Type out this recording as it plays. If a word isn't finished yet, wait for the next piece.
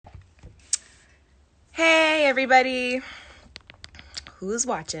Hi, everybody. Who's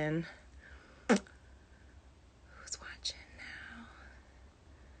watching? Who's watching now?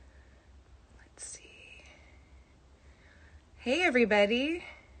 Let's see. Hey, everybody.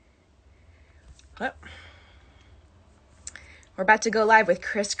 Oh, we're about to go live with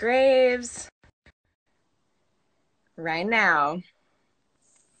Kris Graves right now.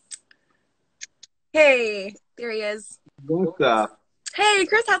 Hey, there he is. What's up? Hey,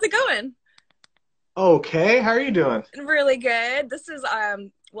 Kris, how's it going? Okay, how are you doing? Really good. This is,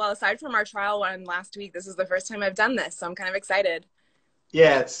 well, aside from our trial one last week, this is the first time I've done this, so I'm kind of excited.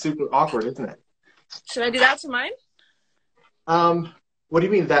 Yeah, it's super awkward, isn't it? Should I do that to mine? What do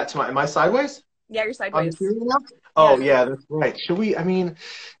you mean that to am I sideways? Yeah, you're On the sideways. screen now? Yeah. Oh, yeah, that's right.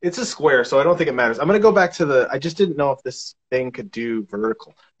 It's a square, so I don't think it matters. I'm gonna go back to I just didn't know if this thing could do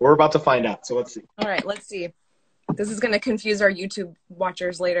vertical. We're about to find out, so let's see. All right, let's see. This is going to confuse our YouTube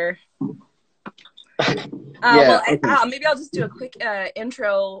watchers later. Yeah, okay. Maybe I'll just do a quick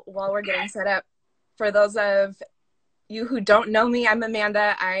intro while we're getting set up. For those of you who don't know me, I'm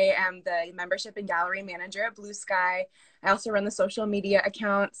Amanda. I am the membership and gallery manager at Blue Sky. I also run the social media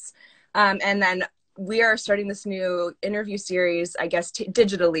accounts. And then we are starting this new interview series, I guess,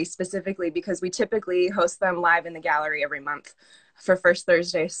 digitally specifically, because we typically host them live in the gallery every month for First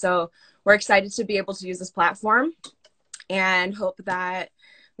Thursday. So we're excited to be able to use this platform and hope that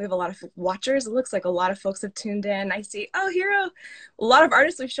we have a lot of watchers. It looks like a lot of folks have tuned in. I see, oh, Hero. A lot of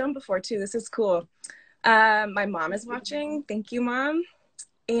artists we've shown before, too. This is cool. My mom is watching. Thank you, Mom.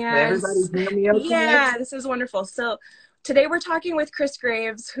 Can And everybody hear me okay? yeah, this is wonderful. So today we're talking with Kris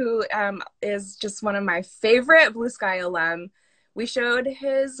Graves, who is just one of my favorite Blue Sky alum. We showed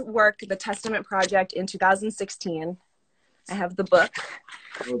his work, The Testament Project, in 2016. I have the book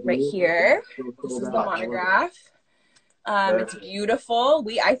right here. This is the monograph. It's beautiful.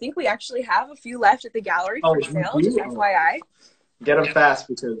 I think we actually have a few left at the gallery for sale, just FYI. Get them fast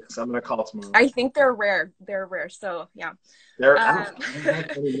because I'm gonna call tomorrow. I think they're rare. They're rare. So yeah. They're out. I don't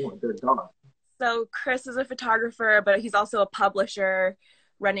have any more. They're gone. So Kris is a photographer, but he's also a publisher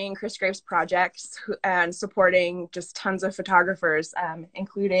running Kris Graves projects and supporting just tons of photographers,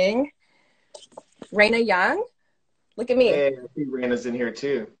 including Raina Young. Look at me. Hey, I see Raina's in here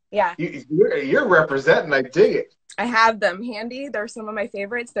too. Yeah. You're representing. I dig it. I have them handy. They're some of my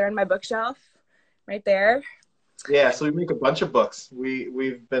favorites. They're in my bookshelf right there. Yeah, so we make a bunch of books.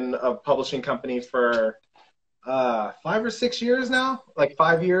 We've been a publishing company for 5 or 6 years now, like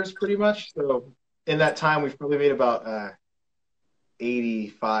 5 years pretty much. So in that time, we've probably made about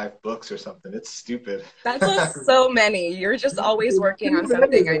 85 books or something. It's stupid. That's just so many. You're just always working on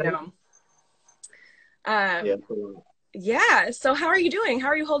something, I know. Yeah. Yeah. So how are you doing? How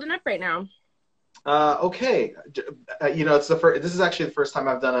are you holding up right now? Okay. It's this is actually the first time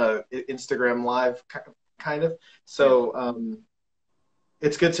I've done a Instagram live kind of. So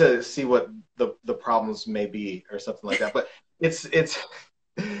it's good to see what the problems may be or something like that. But it's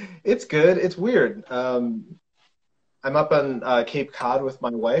good. It's weird. I'm up on Cape Cod with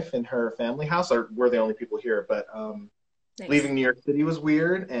my wife in her family house. We're the only people here, but Nice. Leaving New York City was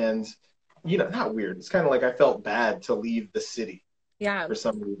weird, and not weird. It's kind of like I felt bad to leave the city. Yeah. For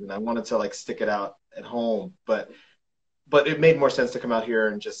some reason, I wanted to like stick it out at home, but it made more sense to come out here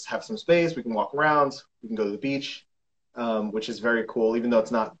and just have some space. We can walk around. We can go to the beach, which is very cool. Even though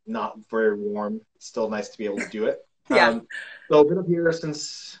it's not very warm, it's still nice to be able to do it. Yeah. So I've been up here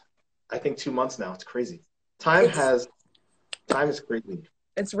since I think 2 months now. It's crazy. Time is crazy.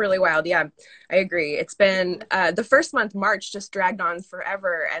 It's really wild. Yeah, I agree. It's been the first month, March, just dragged on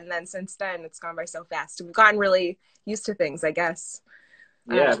forever. And then since then, it's gone by so fast. We've gotten really used to things, I guess.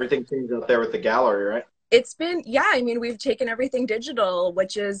 Yeah, everything changed out there with the gallery, right? It's been, yeah, I mean, we've taken everything digital,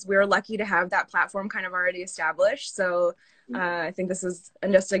 we're lucky to have that platform kind of already established. So I think this is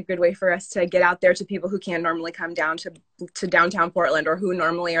just a good way for us to get out there to people who can't normally come down to downtown Portland, or who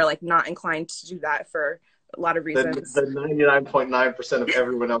normally are like not inclined to do that for a lot of reasons. The 99.9% of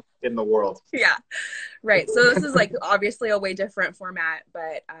everyone else in the world. Yeah, right. So this is like obviously a way different format,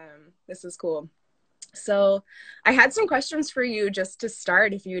 but this is cool. So I had some questions for you just to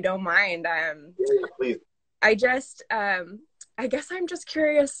start, if you don't mind. Yeah, please. I guess I'm just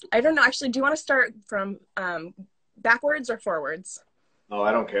curious. I don't know. Actually, do you want to start from backwards or forwards? Oh,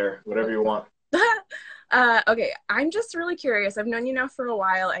 I don't care. Whatever you want. Okay, I'm just really curious. I've known you now for a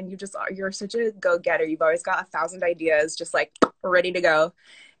while, and you're such a go-getter. You've always got 1,000 ideas just like ready to go.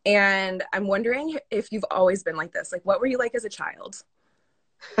 And I'm wondering if you've always been like this. Like, what were you like as a child?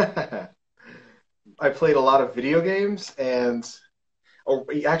 I played a lot of video games,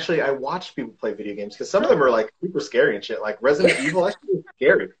 actually I watched people play video games because some of them are like super scary and shit. Like Resident Evil, actually is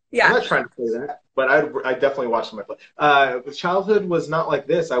scary. Yeah. I'm not trying to play that. but I definitely watched my play. Childhood was not like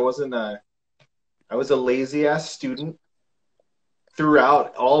this. I was a lazy ass student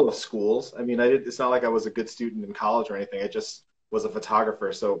throughout all the schools. I mean, it's not like I was a good student in college or anything. I just was a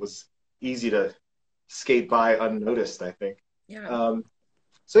photographer, so it was easy to skate by unnoticed, I think. Yeah.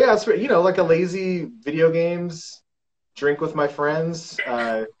 So yeah, it's, you know, like a lazy video games, drink with my friends,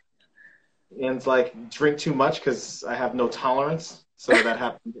 and like drink too much because I have no tolerance. So that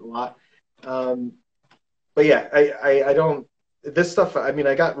happens a lot. Um, but yeah, I don't, this stuff, I mean,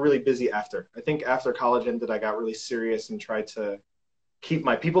 I got really busy after. I think after college ended, I got really serious and tried to keep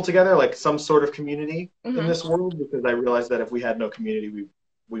my people together, like some sort of community in Mm-hmm. this world, because I realized that if we had no community,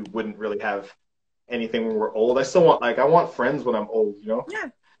 we wouldn't really have anything when we're old. I still want, like, I want friends when I'm old, you know? Yeah,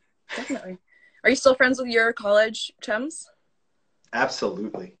 definitely. Are you still friends with your college chums?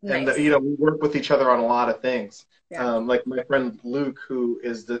 Absolutely. And Nice. you know, we work with each other on a lot of things. Yeah. Like my friend Luke, who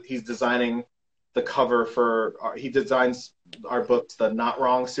is he's designing the cover for he designs our books, the Not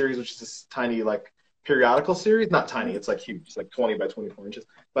Wrong series, which is this tiny like periodical series. Not tiny, it's like huge. It's like 20 by 24 inches.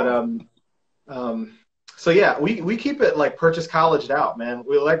 But um so yeah, we keep it like Purchase colleged out, man.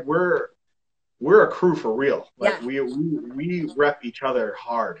 We're a crew for real. Yeah. Like we rep each other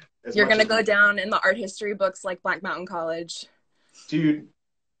hard as You're much gonna as go we down in the art history books like Black Mountain College. dude.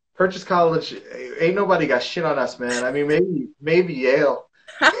 Purchase College, ain't nobody got shit on us, man. I mean, maybe Yale.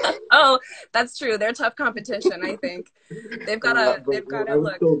 Oh, that's true. They're tough competition, I think. But They've got to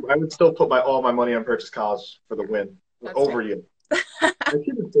look. I would still put all my money on Purchase College for the win That's over fair. you. I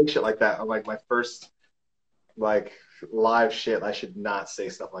shouldn't say shit like that on like my first like live shit. I should not say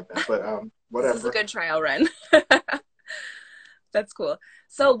stuff like that. But This is a whatever. good trial run. That's cool.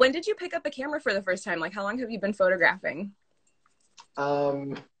 So when did you pick up a camera for the first time? Like how long have you been photographing?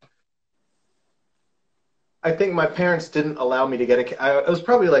 Um, I think my parents didn't allow me to get it was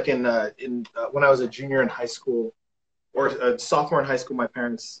probably like in when I was a junior in high school or a sophomore in high school. My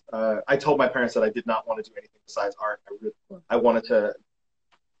parents, I told my parents that I did not want to do anything besides art. I wanted to.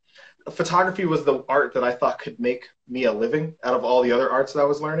 Photography was the art that I thought could make me a living out of all the other arts that I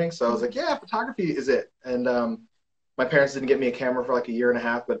was learning. So I was like, yeah, photography is it. And my parents didn't get me a camera for like a year and a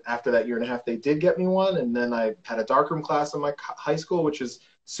half, but after that year and a half, they did get me one. And then I had a darkroom class in my high school, which is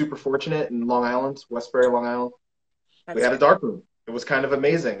super fortunate in Long Island, Westbury, Long Island. We That's had a darkroom. It was kind of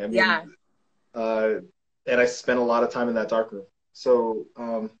amazing. I mean, yeah. and I spent a lot of time in that darkroom. So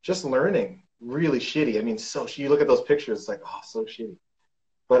just learning really shitty. I mean, so you look at those pictures, it's like, oh, so shitty.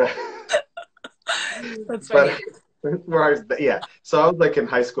 But That's funny. but that's where I was, yeah. So I was like in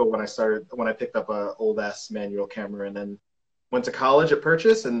high school when I picked up a old ass manual camera, and then went to college at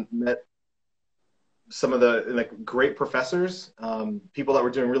Purchase and met some of the like great professors, people that were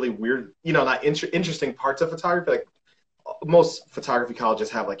doing really weird, you know, not interesting parts of photography. Like most photography colleges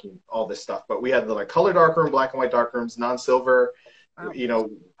have like all this stuff, but we had the like color darkroom, black and white darkrooms, non-silver. Wow. You know,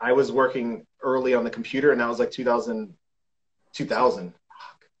 I was working early on the computer, and that was like 2000.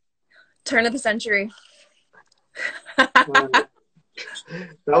 Turn of the century. That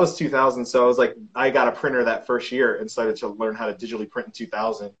was 2000. So I was like, I got a printer that first year and started to learn how to digitally print in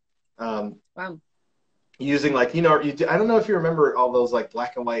 2000. Wow. Using like, you know, I don't know if you remember all those like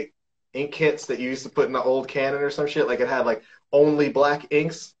black and white ink kits that you used to put in the old Canon or some shit. Like it had like only black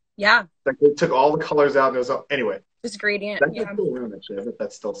inks. Yeah. Like they took all the colors out and it was anyway. Just gradient. That's Yeah. still around actually. I bet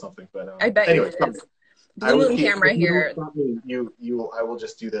that's still something. But I bet anyway, you it is. Blue Moon camera here. I will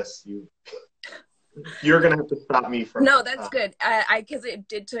just do this. You're gonna have to stop me from. No, that's good. Because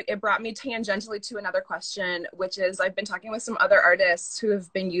it brought me tangentially to another question, which is I've been talking with some other artists who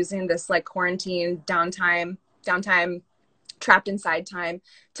have been using this like quarantine downtime, trapped inside time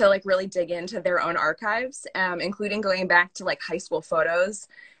to like really dig into their own archives, including going back to like high school photos.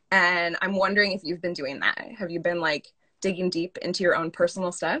 And I'm wondering if you've been doing that. Have you been like digging deep into your own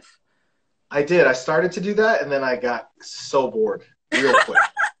personal stuff? I did. I started to do that, and then I got so bored real quick.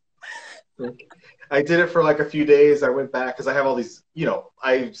 I did it for like a few days. I went back because I have all these, you know,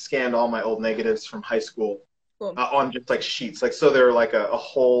 I scanned all my old negatives from high school. Cool. On just like sheets. Like, so they're like a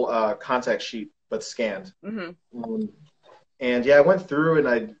whole contact sheet, but scanned. Mm-hmm. And yeah, I went through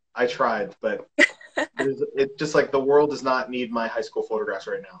and I tried, but it just like the world does not need my high school photographs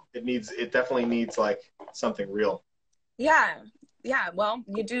right now. It definitely needs like something real. Yeah. Yeah. Well,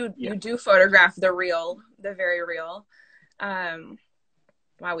 you do photograph the real, the very real.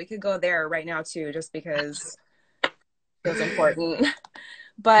 Wow, we could go there right now too, just because it's important.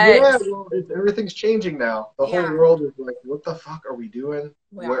 But yeah, well, everything's changing now. The whole world is like, what the fuck are we doing?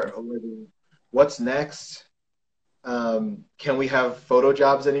 What's next? Can we have photo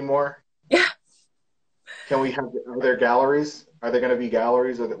jobs anymore? Yeah. Can we have, are there galleries? Are there going to be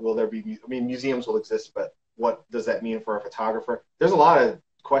galleries, or will there be, I mean, museums will exist, but what does that mean for a photographer? There's a lot of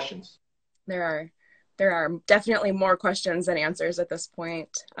questions. There are. There are definitely more questions than answers at this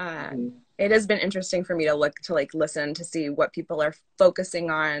point. It has been interesting for me to listen to see what people are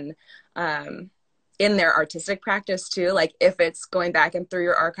focusing on in their artistic practice too. Like if it's going back and through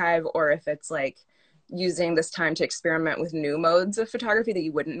your archive, or if it's like using this time to experiment with new modes of photography that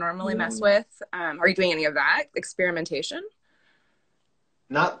you wouldn't normally mess with. Are you doing any of that experimentation?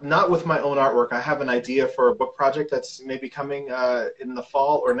 Not with my own artwork. I have an idea for a book project that's maybe coming in the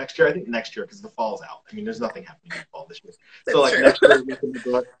fall or next year. I think next year, because the fall's out. I mean, there's nothing happening in the fall this year. So like true. next year, making the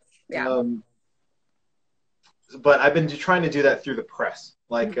book. Yeah. But I've been trying to do that through the press,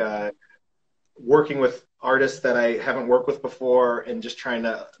 like working with artists that I haven't worked with before, and just trying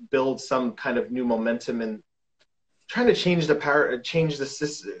to build some kind of new momentum and trying to change change the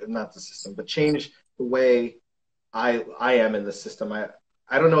system, not the system, but change the way I am in the system.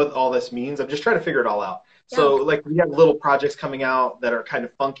 I don't know what all this means. I'm just trying to figure it all out. Yeah. So like we have little projects coming out that are kind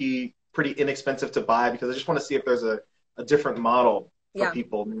of funky, pretty inexpensive to buy, because I just want to see if there's a different model for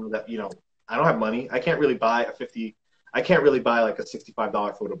people. You know, that, you know, I don't have money. I can't really buy I can't really buy like a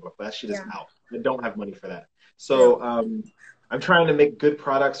 $65 photo book. That shit is out. I don't have money for that. So I'm trying to make good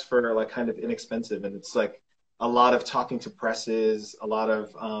products for like kind of inexpensive. And it's like a lot of talking to presses, a lot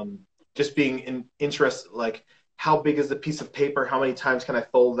of just being in interest, like, how big is the piece of paper? How many times can I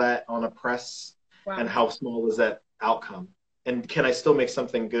fold that on a press? Wow. And how small is that outcome? And can I still make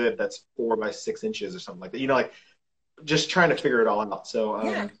something good that's 4 by 6 inches or something like that? You know, like just trying to figure it all out. So,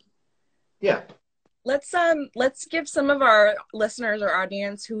 yeah. Let's give some of our listeners or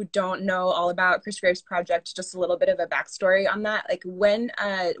audience who don't know all about Kris Graves Project just a little bit of a backstory on that. Like when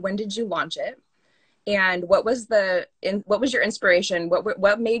did you launch it? And what was your inspiration?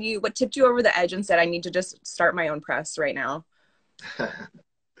 What tipped you over the edge and said, I need to just start my own press right now?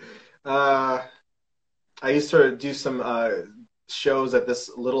 I used to do some shows at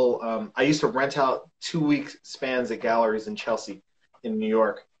this little, I used to rent out 2-week spans at galleries in Chelsea in New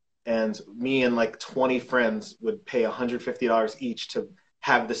York. And me and like 20 friends would pay $150 each to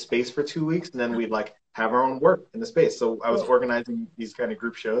have the space for 2 weeks. And then we'd like have our own work in the space. So I was organizing these kind of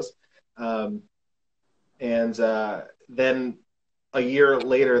group shows. And then a year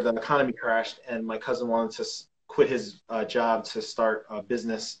later, the economy crashed, and my cousin wanted to quit his job to start a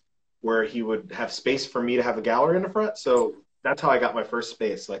business where he would have space for me to have a gallery in the front. So that's how I got my first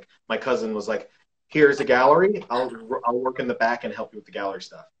space. Like my cousin was like, here's a gallery. I'll work in the back and help you with the gallery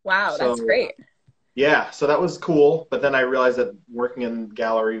stuff. Wow, that's great. Yeah, so that was cool. But then I realized that working in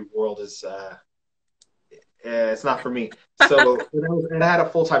gallery world is it's not for me. So and I had a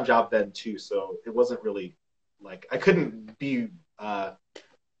full-time job then too, so it wasn't really like I couldn't be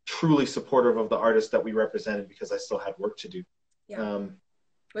truly supportive of the artists that we represented because I still had work to do. Yeah.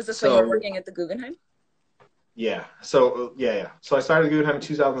 Was this when you were working at the Guggenheim? Yeah. So yeah. So I started the Guggenheim in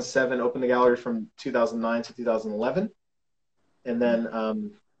 2007, opened the gallery from 2009 to 2011, and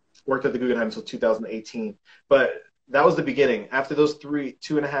then worked at the Guggenheim until 2018. But that was the beginning. After those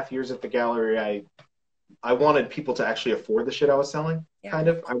 2.5 years at the gallery, I wanted people to actually afford the shit I was selling, kind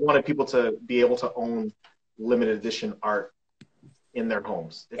of. I wanted people to be able to own limited edition art in their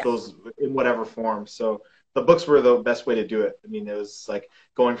homes, if those in whatever form. So the books were the best way to do it. I mean, it was like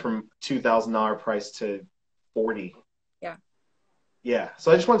going from $2,000 price to 40. Yeah. Yeah.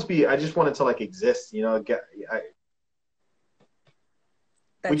 So I just wanted to like exist, you know,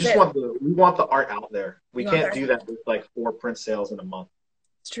 we want the art out there. We can't do that with like 4 print sales in a month.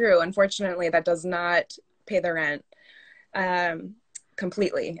 It's true. Unfortunately, that does not pay the rent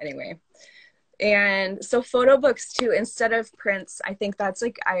completely anyway. And so photo books too, instead of prints, I think that's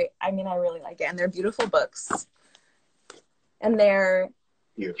like, I mean, I really like it. And they're beautiful books. And they're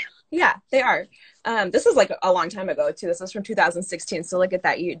huge. Yeah, they are. This is like a long time ago too. This is from 2016. So look at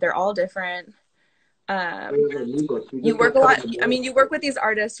that. They're all different. You work a lot. I mean, you work with these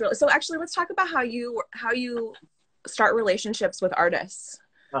artists. Really. So actually, let's talk about how you start relationships with artists.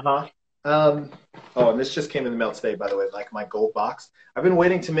 Oh, and this just came in the mail today, by the way, like my gold box. I've been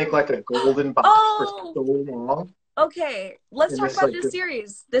waiting to make like a golden box for so long. Okay, let's talk about this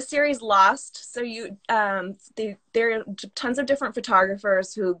series. This series Lost. So there are tons of different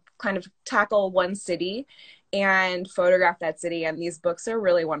photographers who kind of tackle one city and photograph that city, and these books are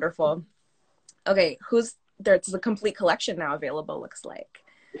really wonderful. Okay, there's a complete collection now available, looks like.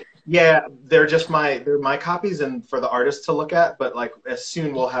 Yeah, they're my copies and for the artists to look at, but like as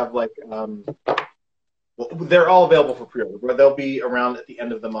soon we'll have like they're all available for pre-order, but they'll be around at the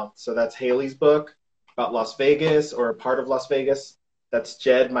end of the month. So that's Haley's book about Las Vegas, or a part of Las Vegas. That's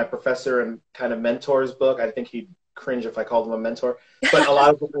Jed, my professor and kind of mentor's book. I think he'd cringe if I called him a mentor. But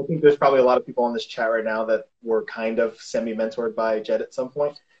I think there's probably a lot of people on this chat right now that were kind of semi-mentored by Jed at some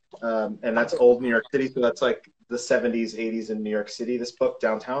point. And that's old New York City. So that's like the 70s, 80s in New York City, this book,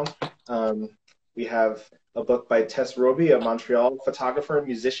 Downtown. We have a book by Tess Roby, a Montreal photographer and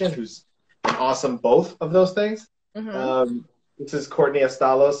musician who's an awesome both of those things. This is Courtney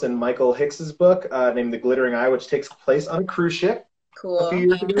Estalos and Michael Hicks's book named The Glittering Eye, which takes place on a cruise ship a few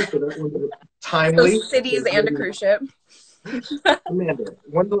years ago. So that one's timely. So cities and a cruise ship. Amanda,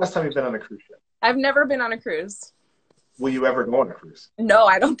 when's the last time you've been on a cruise ship? I've never been on a cruise. Will you ever go on a cruise? No,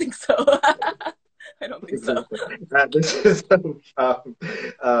 I don't think so. I don't think so. This is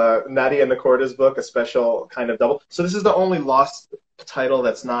Nadia Nacorda's book, a special kind of double. So this is the only lost title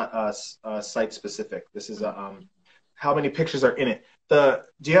that's not site specific. This is how many pictures are in it. Do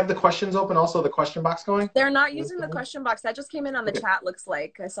you have the questions open? Also, the question box going? They're not using the question box. That just came in on the chat. Looks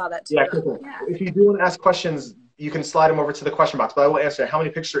like I saw that too. Yeah, cool. Yeah. If you do want to ask questions, you can slide them over to the question box. But I will answer how many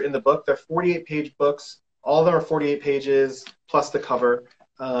pictures are in the book. They're 48-page books. All of them are 48 pages plus the cover.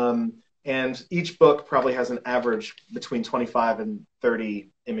 And each book probably has an average between 25 and 30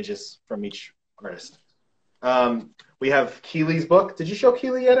 images from each artist. We have Keely's book. Did you show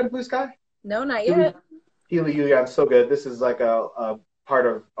Keely yet in Blue Sky? No, not yet. Keely Yulian, so good. This is like a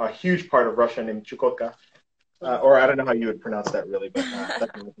huge part of Russia named Chukotka. Or I don't know how you would pronounce that really, but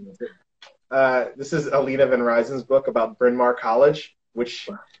this is Alina Van Ryzen's book about Bryn Mawr College, which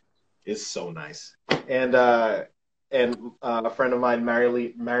is so nice. And a friend of mine,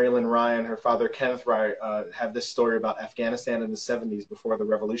 Marilyn Ryan, her father Kenneth Ryan, had this story about Afghanistan in the 70s before the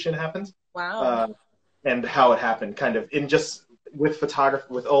revolution happened. Wow. And how it happened, kind of in just with photography,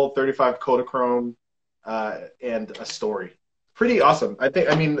 with old 35 Kodachrome and a story. Pretty awesome.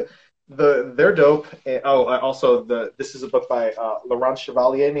 I mean, they're dope. This is a book by Laurent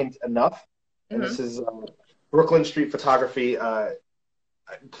Chevalier named Enough, and this is Brooklyn Street Photography.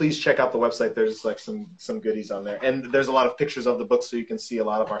 Please check out the website. There's like some goodies on there, and there's a lot of pictures of the book, so you can see a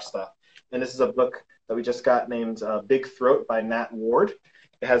lot of our stuff. And this is a book that we just got named Big Throat by Nat Ward.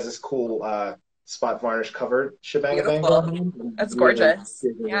 It has this cool spot varnish cover shebang. That's gorgeous.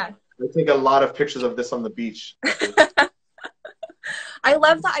 Yeah. I take a lot of pictures of this on the beach. I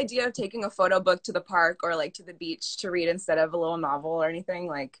love the idea of taking a photo book to the park or like to the beach to read instead of a little novel or anything.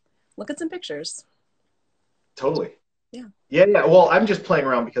 Like, look at some pictures. Totally. Yeah. Yeah. Well, I'm just playing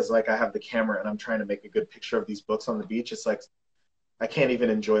around because like I have the camera and I'm trying to make a good picture of these books on the beach. It's like I can't even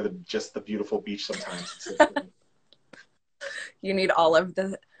enjoy just the beautiful beach sometimes. You need all of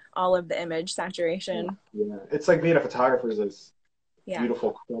the image saturation. Yeah. It's like being a photographer is this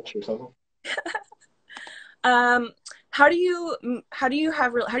beautiful crutch or something. How do you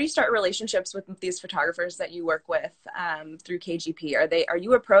start relationships with these photographers that you work with through KGP? Are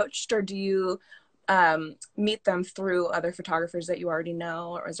you approached, or do you meet them through other photographers that you already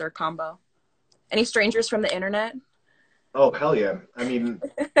know, or is there a combo? Any strangers from the internet? Oh, hell yeah. I mean,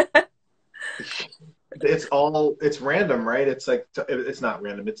 it's random, right? It's like, it's not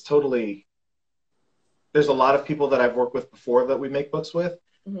random. It's totally, there's a lot of people that I've worked with before that we make books with,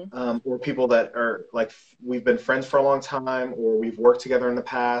 or people that are like, we've been friends for a long time, or we've worked together in the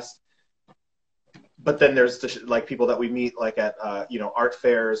past. But then there's like people that we meet like at, art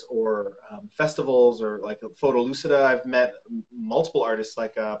fairs or festivals, or like Photo Lucida. I've met multiple artists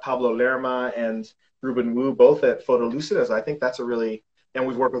like Pablo Lerma and Ruben Wu, both at Photo Lucida. So I think that's and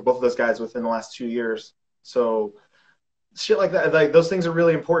we've worked with both of those guys within the last 2 years. So shit like that, like those things are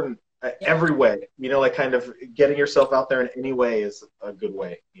really important every way, like kind of getting yourself out there in any way is a good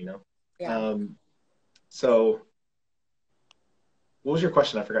way, Yeah. So what was your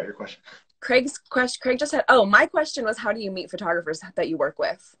question? I forgot your question. Craig just said, my question was, how do you meet photographers that you work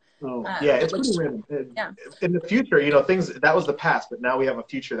with? It's pretty random. In the future, things, that was the past, but now we have a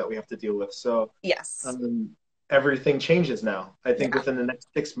future that we have to deal with. So yes, everything changes now. I think within the next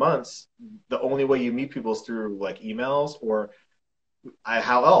 6 months, the only way you meet people is through like emails, or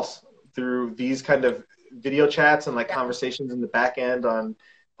how else? Through these kind of video chats and like conversations in the back end on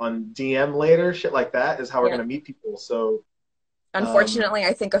DM later, shit like that is how we're going to meet people. So unfortunately,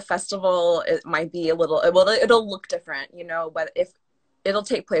 I think a festival, it might be a little, it'll look different, but if it'll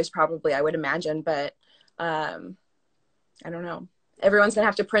take place probably, I would imagine, but I don't know. Everyone's going to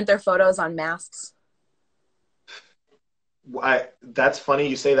have to print their photos on masks. That's funny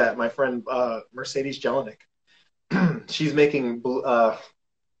you say that. My friend Mercedes Jelinek, she's making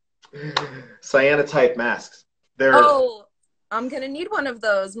cyanotype masks. I'm going to need one of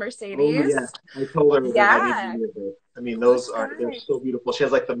those, Mercedes. I told her. I mean, they're so beautiful. She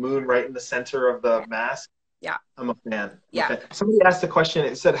has like the moon right in the center of the mask. Yeah. I'm a fan. Yeah. Somebody asked a question.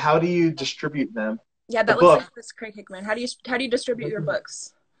 It said, "How do you distribute them?" Yeah, The that looks book. like Chris Craig Hickman. How do you distribute your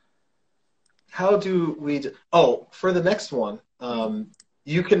books? How do we? Oh, for the next one,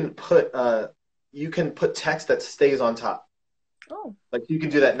 you can put text that stays on top. Oh, Like you can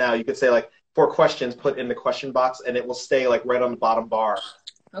do that now. You could say like for questions, put in the question box, and it will stay like right on the bottom bar.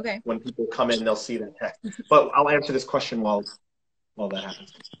 okay. When people come in, they'll see that text. But I'll answer this question while that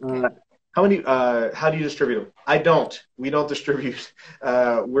happens. Okay. How do you distribute them? I don't. We don't distribute.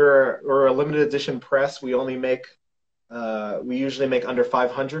 We're a limited edition press. We usually make under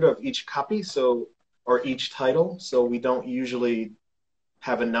 500 of each copy, or each title. So we don't usually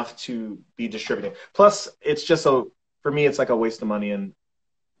have enough to be distributing. Plus, it's just for me, it's like a waste of money, and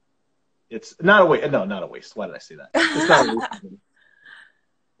it's not a waste. No, not a waste. Why did I say that? It's not a waste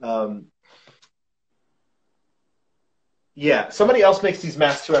of money. Yeah, somebody else makes these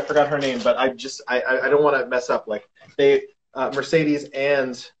masks too. I forgot her name, but I don't want to mess up. Like Mercedes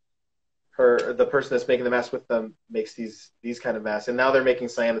and the person that's making the mask with them makes these kind of masks, and now they're making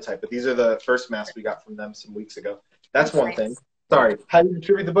cyanotype. But these are the first masks we got from them some weeks ago. That's one nice. thing. Sorry. How do you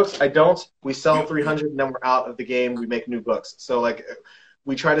distribute the books? I don't. We sell 300 and then we're out of the game. We make new books. So like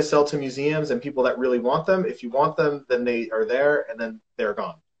we try to sell to museums and people that really want them. If you want them, then they are there and then they're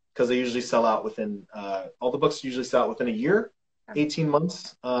gone. Because they usually sell out within all the books usually sell out within a year, 18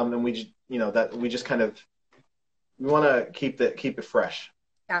 months. And we just kind of we want to keep it fresh.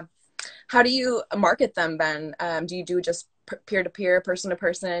 Yeah. How do you market them then? Do you do just peer-to-peer,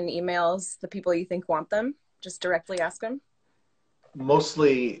 person-to-person emails, the people you think want them? Just directly ask them?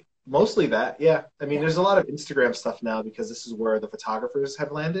 Mostly that, yeah. I mean, there's a lot of Instagram stuff now because this is where the photographers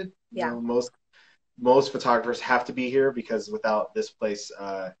have landed. Yeah. You know, most photographers have to be here because without this place,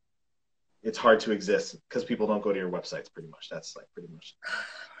 it's hard to exist because people don't go to your websites pretty much. That's like pretty much.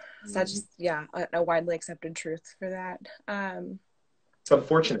 That's just, yeah, a widely accepted truth for that. It's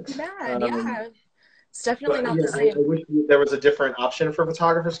unfortunate. Bad, yeah. It's definitely not the I same. wish there was a different option for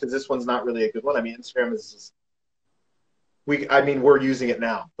photographers because this one's not really a good one. I mean, Instagram is just, we're using it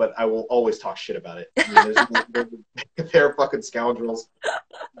now, but I will always talk shit about it. I mean, they're fucking scoundrels.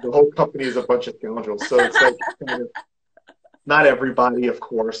 The whole company is a bunch of scoundrels. So it's like, kind of, not everybody, of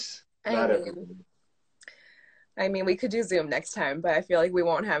course. Everybody. I mean, we could do Zoom next time, but I feel like we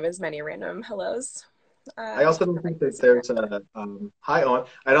won't have as many random hellos. I also don't think that there's a hi on.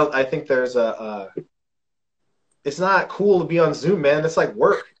 I think there's it's not cool to be on Zoom, man. It's like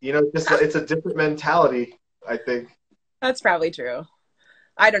work, you know. It's a different mentality, I think. That's probably true.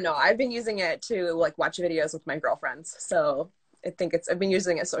 I don't know. I've been using it to like watch videos with my girlfriends, so I've been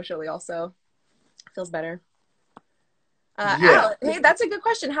using it socially also. Feels better. Yeah. Al, hey, that's a good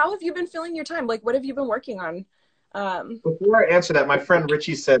question. How have you been filling your time? Like, what have you been working on? Before I answer that, my friend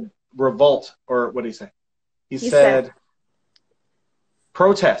Richie said revolt, or what did he say? He said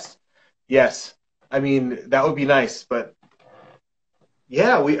protest. Yes. I mean, that would be nice, but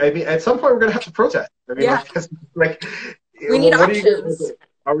yeah, at some point we're gonna have to protest. I mean, yeah. like we need options.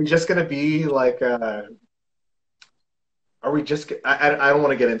 Are we just gonna be like are we just I don't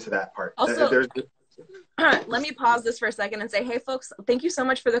want to get into that part. Also, let me pause this for a second and say, hey folks, thank you so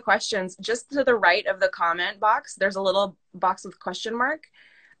much for the questions. Just to the right of the comment box, there's a little box with question mark.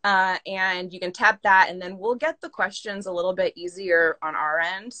 And you can tap that and then we'll get the questions a little bit easier on our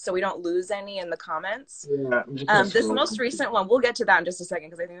end so we don't lose any in the comments. Yeah, this most recent one, we'll get to that in just a second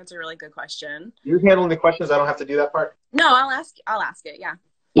because I think that's a really good question. You're handling the questions, I don't have to do that part? No, I'll ask it, yeah.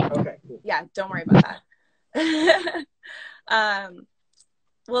 Okay, cool. Yeah, don't worry about that.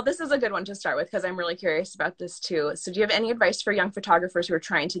 Well, this is a good one to start with because I'm really curious about this too. So do you have any advice for young photographers who are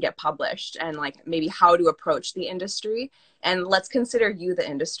trying to get published and like maybe how to approach the industry? And let's consider you the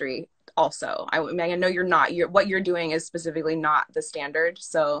industry also. I know what you're doing is specifically not the standard.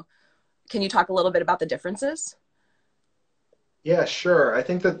 So can you talk a little bit about the differences? Yeah, sure. I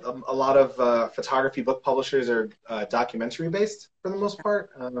think that a lot of photography book publishers are documentary based for the most part.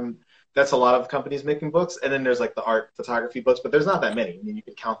 That's a lot of companies making books. And then there's like the art photography books, but there's not that many. I mean, you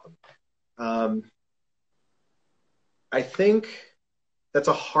can count them. I think that's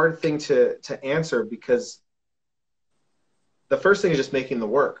a hard thing to answer because the first thing is just making the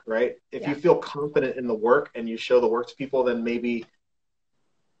work, right? If you feel confident in the work and you show the work to people, then maybe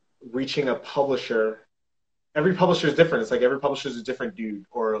reaching a publisher, every publisher is different. It's like every publisher is a different dude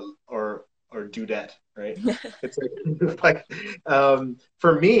or dudette, right? It's like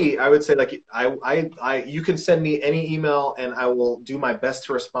for me, I would say like you can send me any email and I will do my best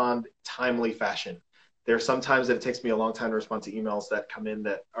to respond timely fashion. There are some times that it takes me a long time to respond to emails that come in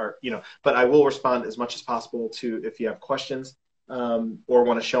that are, but I will respond as much as possible to if you have questions or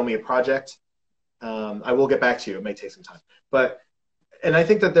want to show me a project. I will get back to you. It may take some time, but and I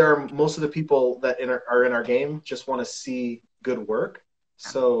think that there are most of the people that are in our game just want to see good work.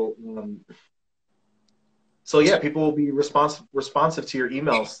 So so yeah, people will be responsive to your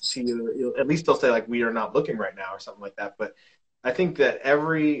emails. To you, at least they'll say like, "We are not looking right now" or something like that. But I think that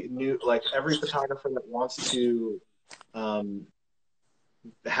every photographer that wants to um,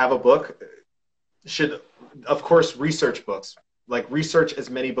 have a book should, of course, research books. Like research as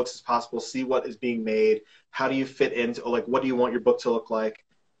many books as possible. See what is being made. How do you fit into? Like, what do you want your book to look like?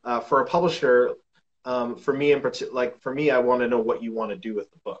 For a publisher, for me in particular, like for me, I want to know what you want to do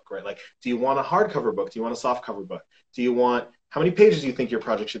with the book, right? Like, do you want a hardcover book? Do you want a softcover book? Do you want how many pages do you think your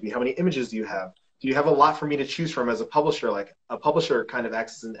project should be? How many images do you have? Do you have a lot for me to choose from as a publisher? Like a publisher kind of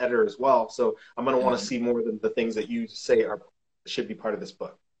acts as an editor as well, so I'm going to want to see more than the things that you say are should be part of this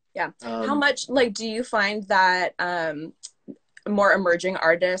book. Yeah. How much like do you find that more emerging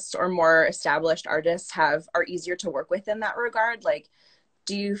artists or more established artists are easier to work with in that regard? Like,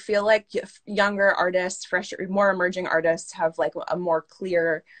 do you feel like younger artists, more emerging artists have like a more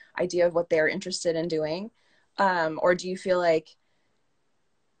clear idea of what they're interested in doing? Or do you feel like,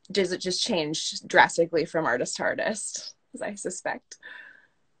 does it just change drastically from artist to artist, as I suspect?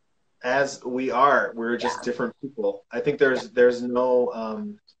 As we're just different people. I think there's no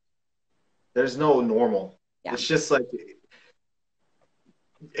normal. Yeah. It's just like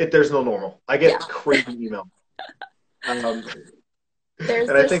there's no normal. I get crazy email. There's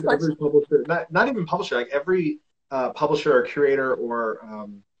And I think every publisher, not even publisher, like every publisher or curator or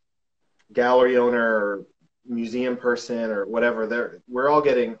gallery owner or museum person or whatever, we're all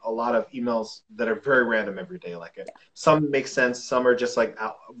getting a lot of emails that are very random every day. Like some make sense, some are just like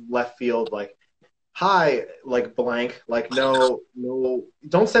out left field, like hi, like blank, like no,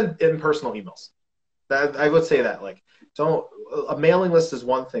 don't send impersonal emails. That I would say that like don't a mailing list is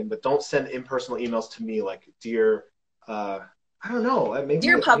one thing, but don't send impersonal emails to me like dear. I don't know. Maybe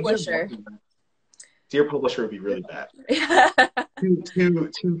dear publisher. Dear publisher would be really bad.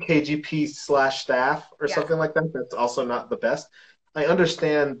 two KGP/staff or something like that. That's also not the best. I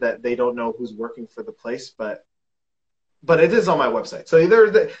understand that they don't know who's working for the place, but it is on my website. So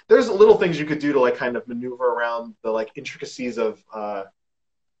there's little things you could do to like kind of maneuver around the like intricacies of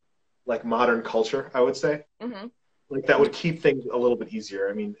like modern culture, I would say. Mm-hmm. Like that would keep things a little bit easier.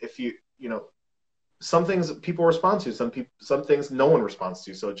 I mean, if you know, some things people respond to, some things no one responds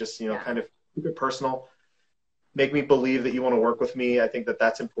to. So just kind of keep it personal. Make me believe that you want to work with me. I think that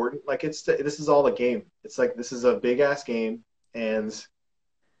that's important. Like this is all a game. It's like this is a big ass game, and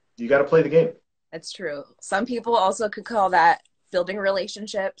you got to play the game. That's true. Some people also could call that building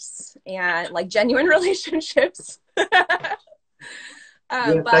relationships and like genuine relationships.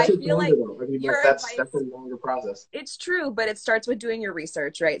 But I feel like that's a longer process. It's true, but it starts with doing your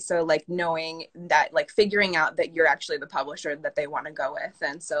research, right? So like knowing that, like figuring out that you're actually the publisher that they want to go with.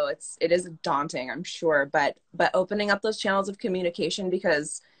 And so it is daunting, I'm sure, but opening up those channels of communication,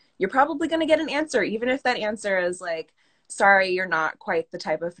 because you're probably going to get an answer, even if that answer is like, sorry, you're not quite the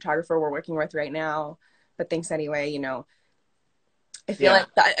type of photographer we're working with right now, but thanks anyway. I feel like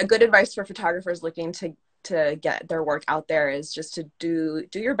a good advice for photographers looking to get their work out there is just to do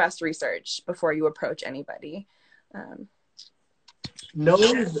your best research before you approach anybody. Know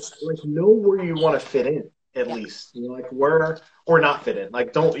where you want to fit in, at least, like where, or not fit in.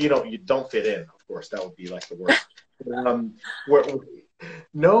 Like you don't fit in, of course, that would be like the worst.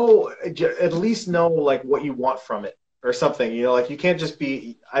 At least know like what you want from it or something, like you can't just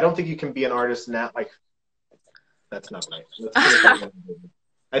be, I don't think you can be an artist now. Like that's not right.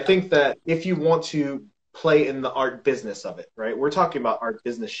 I think that if you want to play in the art business of it, right? We're talking about art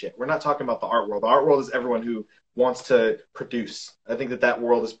business shit. We're not talking about the art world. The art world is everyone who wants to produce. I think that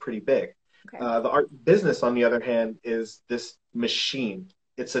world is pretty big. Okay. The art business, on the other hand, is this machine.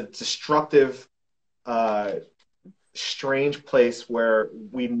 It's a destructive, strange place where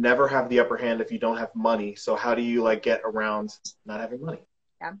we never have the upper hand if you don't have money. So how do you like get around not having money?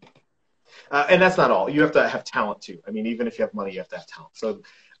 Yeah. And that's not all. You have to have talent too. I mean, even if you have money, you have to have talent. So,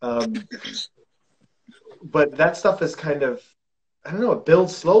 but that stuff is kind of, I don't know, it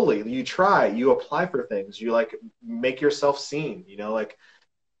builds slowly. You try, you apply for things, you like make yourself seen, like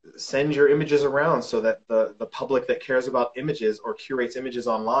send your images around so that the public that cares about images or curates images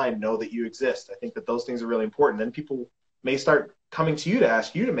online know that you exist. I think that those things are really important. Then people may start coming to you to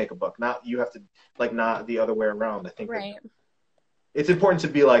ask you to make a book, not you have to, like, not the other way around. I think it's important to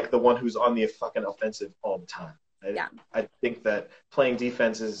be like the one who's on the fucking offensive all the time. I think that playing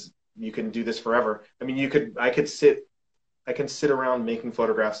defense is, you can do this forever. I mean, I can sit around making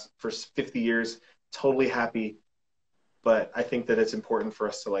photographs for 50 years, totally happy. But I think that it's important for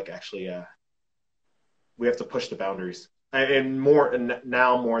us to like actually we have to push the boundaries, and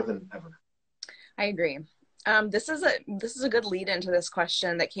now more than ever. I agree. This is a good lead into this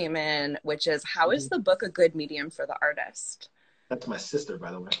question that came in, which is, how is the book a good medium for the artist? That's my sister,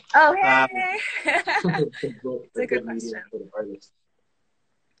 by the way. Oh, hey! It's a good question. For the artist.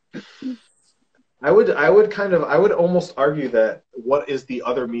 I would almost argue that what is the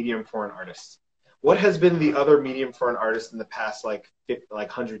other medium for an artist? What has been the other medium for an artist in the past, like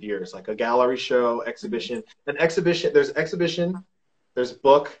 100 years? Like a gallery show, exhibition. An exhibition, there's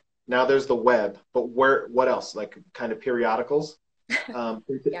book, now there's the web, but what else? Like kind of periodicals,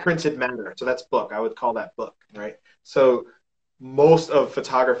 printed matter. So that's book. I would call that book, right? So most of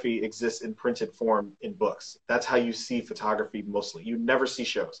photography exists in printed form in books. That's how you see photography mostly. You never see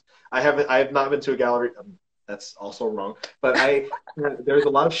shows. I have not been to a gallery. That's also wrong. But there's a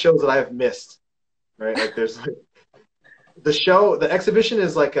lot of shows that I have missed, right? Like there's the exhibition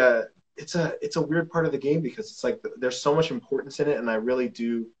is like it's a weird part of the game because it's like there's so much importance in it, and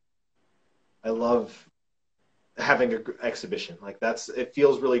I love having an exhibition. Like it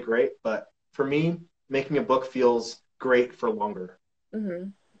feels really great. But for me, making a book feels great for longer. Mm-hmm.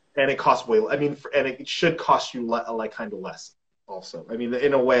 And it costs and it should cost you like kind of less also. I mean,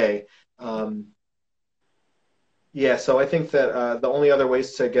 in a way. So I think that the only other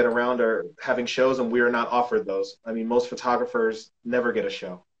ways to get around are having shows, and we are not offered those. I mean, most photographers never get a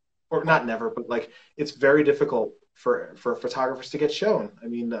show. Or not never, but like it's very difficult for photographers to get shown. I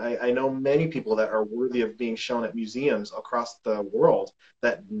mean, I know many people that are worthy of being shown at museums across the world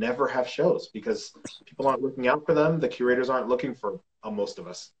that never have shows because people aren't looking out for them. The curators aren't looking for most of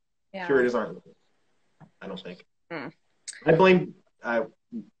us. Yeah. Curators aren't looking, I don't think. I blame,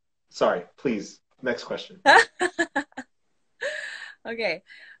 sorry, please, next question. Okay.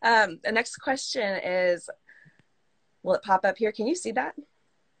 The next question is, will it pop up here? Can you see that?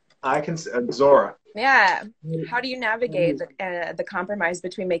 I can see Zora. Yeah. How do you navigate the compromise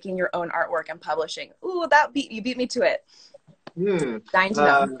between making your own artwork and publishing? Ooh, you beat me to it. Dying to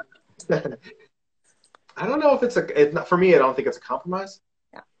know. I don't know if for me, I don't think it's a compromise.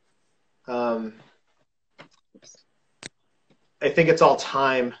 Yeah. I think it's all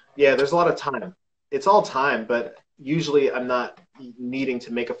time. Yeah, there's a lot of time. It's all time, but usually I'm not needing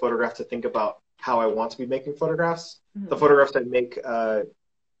to make a photograph to think about how I want to be making photographs. Mm-hmm. The photographs I make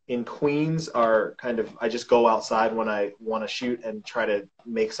in Queens are I just go outside when I want to shoot and try to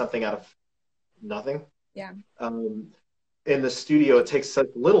make something out of nothing. Yeah. In the studio, it takes such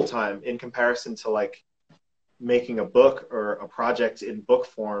little time in comparison to like making a book or a project in book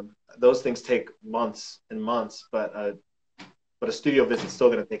form. Those things take months and months, but a studio visit is still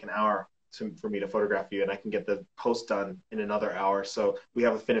going to take an hour for me to photograph you, and I can get the post done in another hour. So we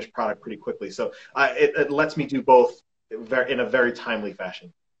have a finished product pretty quickly. So it lets me do both in a very timely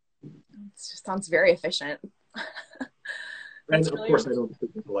fashion. It just sounds very efficient. And of course, I don't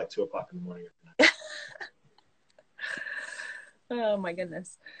sleep until like 2 o'clock in the morning. Oh my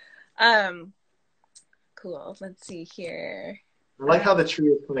goodness. Cool. Let's see here. I like how the tree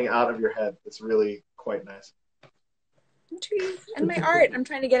is coming out of your head. It's really quite nice. Trees and my art. I'm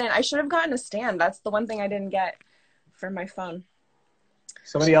trying to get in. I should have gotten a stand. That's the one thing I didn't get for my phone.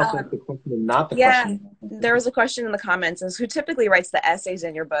 Somebody else asked the question and not the question. Yeah, there was a question in the comments: is who typically writes the essays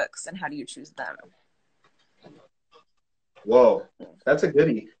in your books, and how do you choose them? Whoa, that's a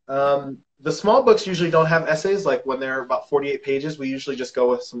goodie. The small books usually don't have essays. Like when they're about 48 pages, we usually just go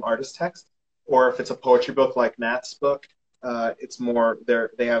with some artist text. Or if it's a poetry book like Nat's book, it's more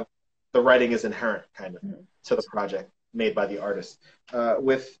they have the writing is inherent kind of to the project made by the artist.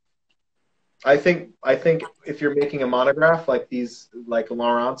 I think if you're making a monograph like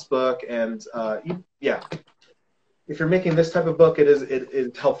Laurent's book and if you're making this type of book, it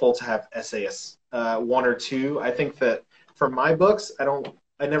is helpful to have essayists, one or two. I think that for my books, I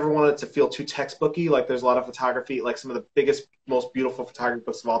never wanted it to feel too textbooky. Like there's a lot of photography, like some of the biggest, most beautiful photography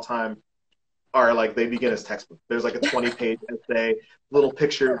books of all time are like they begin as textbook. There's like a 20-page essay, little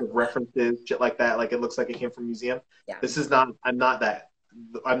pictures of references, shit like that. Like it looks like it came from a museum. Yeah. This is not. I'm not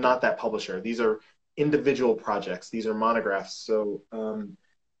that publisher. These are individual projects. These are monographs. So in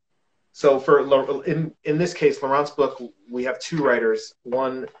this case, Laurent's book, we have two writers.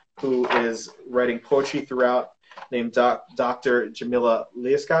 One who is writing poetry throughout, named Dr. Jamila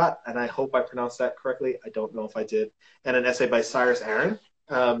Liascott, and I hope I pronounced that correctly. I don't know if I did. And an essay by Cyrus Aaron.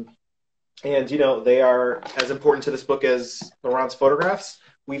 And they are as important to this book as Laurent's photographs.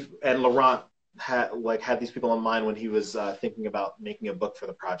 Laurent had these people in mind when he was thinking about making a book for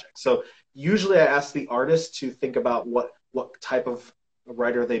the project. So usually I ask the artist to think about what type of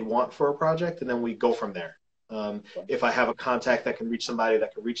writer they'd want for a project, and then we go from there. If I have a contact that can reach somebody, then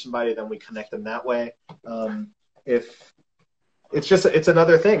we connect them that way. If it's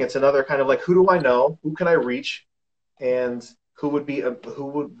another thing, it's another kind of like, who do I know? Who can I reach? And who would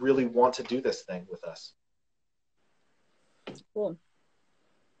really want to do this thing with us? Cool.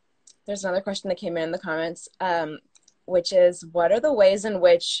 There's another question that came in the comments, which is, what are the ways in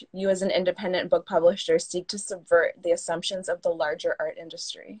which you as an independent book publisher seek to subvert the assumptions of the larger art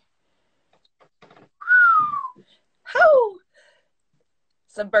industry? How?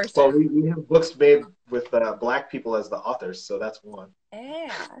 Subversive. Well, we have books made with Black people as the authors, so that's one.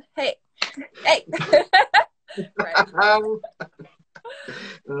 Yeah. Hey. Right.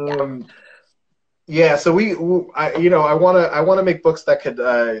 Yeah. So I want to make books that could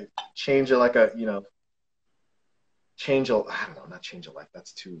change I don't know, not change a life.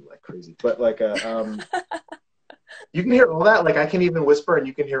 That's too like crazy, but like you can hear all that. Like I can even whisper, and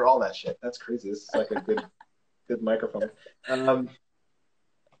you can hear all that shit. That's crazy. This is like a good microphone.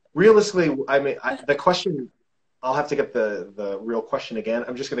 Realistically, I mean, the question, I'll have to get the real question again.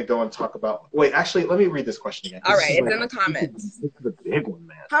 I'm just going to go and talk about, wait, actually, let me read this question again. All right, it's in the comments. This is a big one,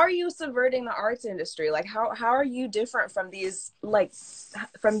 man. How are you subverting the arts industry? Like, how are you different from these, like,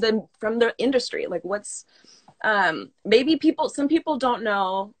 from the industry? Like, what's, maybe some people don't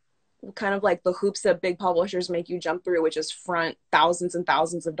know kind of like the hoops that big publishers make you jump through, which is front thousands and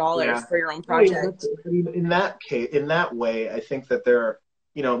thousands of dollars for your own project. I mean, in that way, I think that there,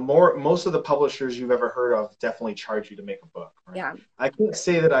 most of the publishers you've ever heard of definitely charge you to make a book. Right? Yeah. I can't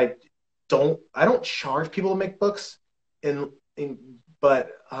say that I don't charge people to make books,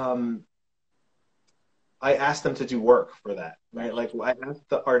 but I ask them to do work for that, right? Like I ask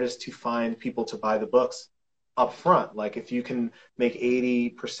the artists to find people to buy the books up front. Like if you can make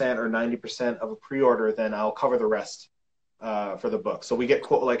 80% or 90% of a pre-order, then I'll cover the rest for the book. So we get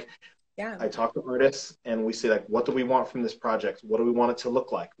yeah. I talk to artists and we say like, what do we want from this project? What do we want it to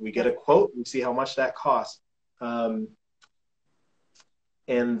look like? We get a quote, we see how much that costs. And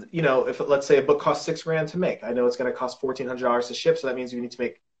if let's say a book costs $6,000 to make, I know it's going to cost $1,400 to ship. So that means you need to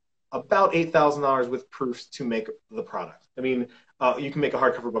make about $8,000 with proofs to make the product. I mean, you can make a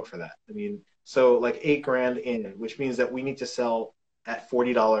hardcover book for that. I mean, so like $8,000 in, which means that we need to sell at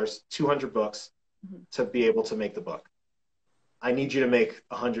 $40, 200 books to be able to make the book. I need you to make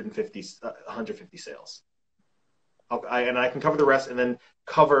 150 sales. And I can cover the rest and then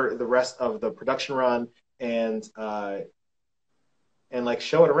cover the rest of the production run and like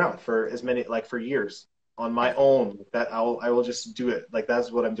show it around for as many, like for years on my own. That I will just do it. Like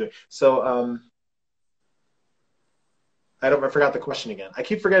that's what I'm doing. So I forgot the question again. I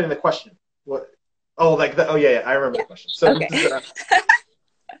keep forgetting the question. What? Oh, yeah, I remember the question. So okay.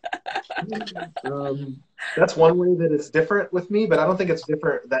 That's one way that it's different with me, but I don't think it's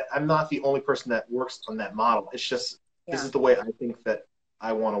different that I'm not the only person that works on that model. It's just this is the way I think that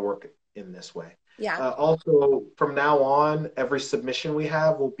I want to work in this way. Yeah. Also, from now on, every submission we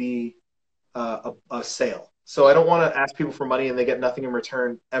have will be a sale. So I don't want to ask people for money and they get nothing in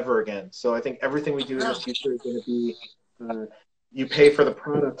return ever again. So I think everything we do in the future is going to be you pay for the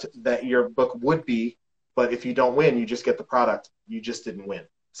product that your book would be, but if you don't win, you just get the product. You just didn't win.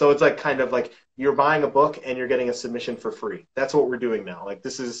 So it's like kind of like you're buying a book and you're getting a submission for free. That's what we're doing now. Like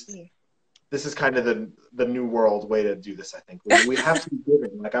this is kind of the new world way to do this. I think we have to be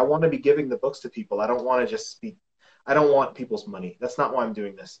giving. Like I want to be giving the books to people. I don't want to just speak. I don't want people's money. That's not why I'm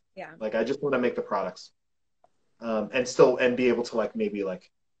doing this. Yeah. Like I just want to make the products, and be able to like maybe like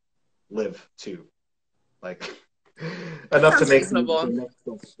live too, like enough to make reasonable. The next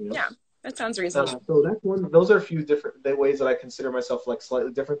book, Yeah. That sounds reasonable. So that's one. Those are a few different ways that I consider myself like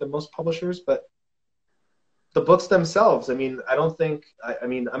slightly different than most publishers. But the books themselves, I mean, I don't think. I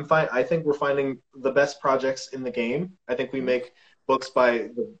mean, I'm fine. I think we're finding the best projects in the game. I think we make books by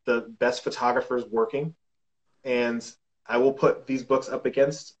the best photographers working, and I will put these books up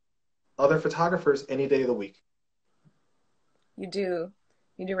against other photographers any day of the week. You do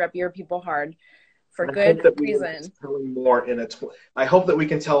rep your people hard. For good reason. I hope that we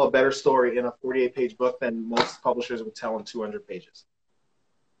can tell a better story in a 48-page book than most publishers would tell in 200 pages.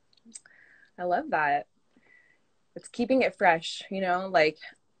 I love that. It's keeping it fresh, like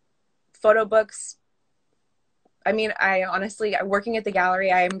photo books. I mean, I honestly, working at the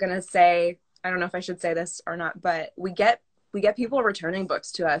gallery, I am going to say, I don't know if I should say this or not, but we get people returning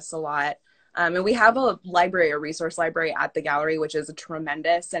books to us a lot. And we have a resource library at the gallery, which is a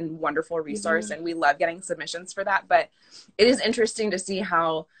tremendous and wonderful resource. And we love getting submissions for that. But it is interesting to see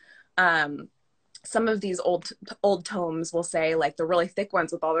how some of these old tomes will say, like the really thick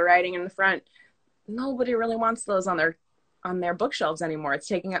ones with all the writing in the front, nobody really wants those on their on their bookshelves anymore. It's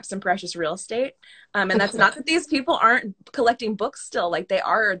taking up some precious real estate. And that's not that these people aren't collecting books still. Like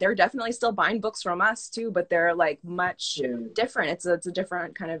they're definitely still buying books from us too, but they're like much different. It's a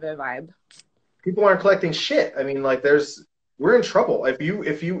different kind of a vibe. People aren't collecting shit. I mean, like we're in trouble.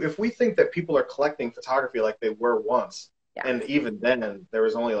 If we think that people are collecting photography like they were once, and even then there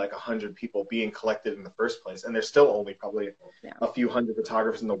was only like 100 people being collected in the first place, and there's still only probably a few hundred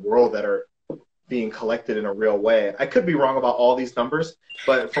photographers in the world that are being collected in a real way. I could be wrong about all these numbers,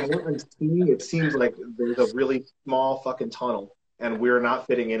 but from what I'm seeing, it seems like there's a really small fucking tunnel, and we're not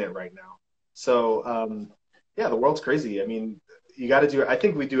fitting in it right now. So yeah, the world's crazy. I mean, you got to do. I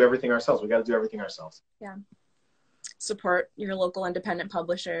think we do everything ourselves. We got to do everything ourselves. Yeah. Support your local independent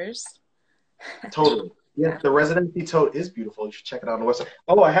publishers. Totally. Yeah, the Residency tote is beautiful. You should check it out on the website.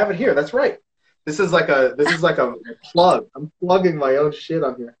 Oh, I have it here. That's right. This is like a plug. I'm plugging my own shit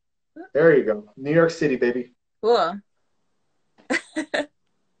on here. There you go. New York City, baby. Cool.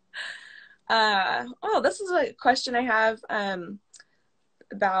 This is a question I have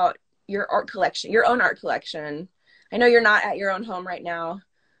about your art collection, your own art collection. I know you're not at your own home right now,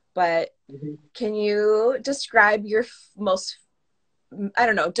 but can you describe your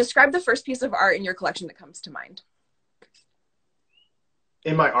describe the first piece of art in your collection that comes to mind?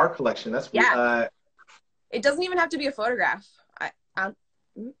 In my art collection, that's it doesn't even have to be a photograph.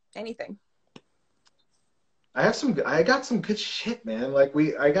 Anything. I got some good shit, man. Like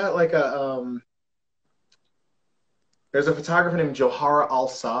I got like there's a photographer named Johara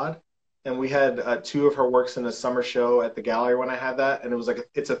Al-Sad, and we had 2 of her works in a summer show at the gallery when I had that, and it was like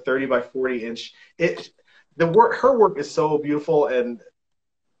it's a 30 by 40 inch. Her work is so beautiful, and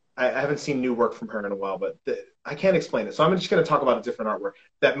I haven't seen new work from her in a while, but I can't explain it. So I'm just going to talk about a different artwork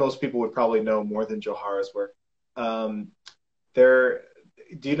that most people would probably know more than Johara's work.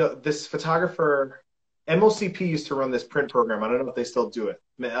 Do you know this photographer? MOCP used to run this print program. I don't know if they still do it.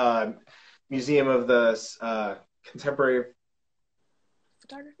 Museum of the Contemporary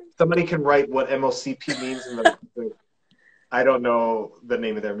Photography. Somebody can write what MOCP means in the I don't know the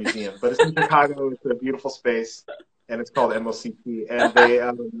name of their museum, but it's in Chicago. It's a beautiful space, and it's called MOCP. And they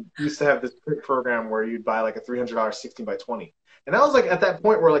used to have this print program where you'd buy like a $300 16 by 20. And that was like at that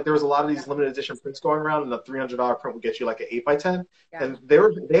point where like there was a lot of these limited edition prints going around, and the $300 print would get you like an 8 by 10. Yeah. And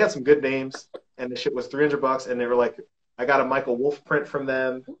they had some good names, and the shit was $300, and they were like, I got a Michael Wolff print from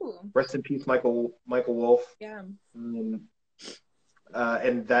them. Ooh. Rest in peace, Michael Wolff. Yeah. And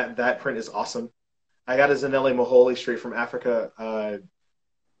that print is awesome. I got a Zanelli Moholy straight from Africa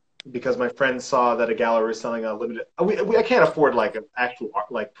because my friend saw that a gallery was selling a limited. I can't afford like an actual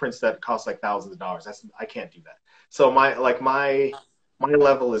like prints that cost like thousands of dollars. I can't do that. So my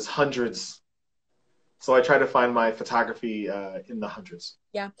level is hundreds. So I try to find my photography in the hundreds.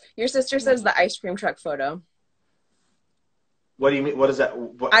 Yeah, your sister says the ice cream truck photo. What do you mean? What is that?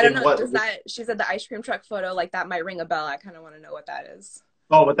 I don't know. She said the ice cream truck photo, like that might ring a bell. I kind of want to know what that is.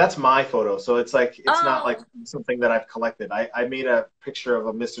 Oh, but that's my photo. So it's like, it's not like something that I've collected. I made a picture of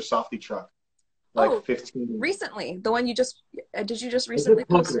a Mr. Softy truck, like 15. Recently. The one did you just recently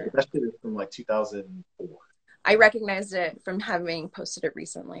post it? That shit is from like 2004. I recognized it from having posted it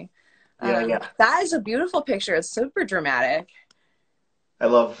recently. Yeah. That is a beautiful picture. It's super dramatic. I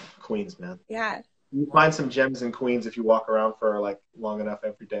love Queens, man. Yeah. You find some gems in Queens if you walk around for like long enough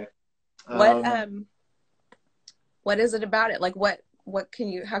every day. What is it about it? Like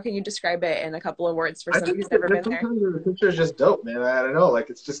how can you describe it in a couple of words for somebody who's never been there? The picture is just dope, man. I don't know.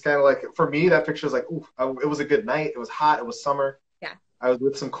 Like, it's just kind of like, for me, that picture is like, ooh, it was a good night. It was hot. It was summer. Yeah. I was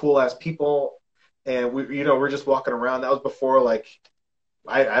with some cool ass people, and we're just walking around. That was before, like,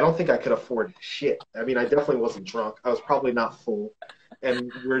 I don't think I could afford shit. I mean, I definitely wasn't drunk. I was probably not full.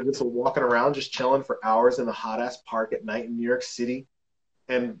 And we're just walking around, just chilling for hours in the hot ass park at night in New York City,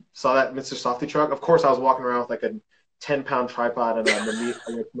 and saw that Mr. Softy truck. Of course, I was walking around with like a 10-pound tripod and a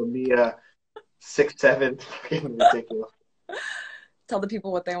Mamiya 6'7", fucking ridiculous. Tell the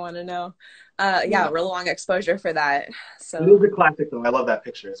people what they want to know. Yeah, real long exposure for that. So it is a classic though. I love that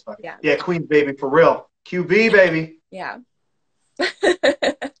picture. It's fucking Queens baby for real. QB baby. Yeah.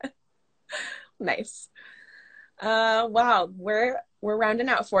 Nice. Wow, we're rounding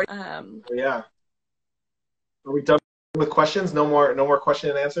out for yeah. Are we done with questions? No more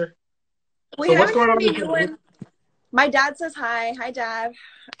question and answer? So what's going on? My dad says hi. Hi, Dad.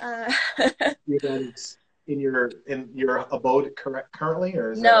 Your dad's in your abode currently,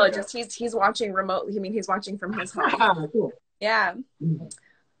 or is no? Just he's watching remotely. I mean, he's watching from his home. Cool. Yeah.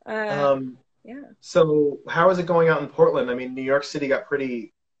 Yeah. So how is it going out in Portland? I mean, New York City got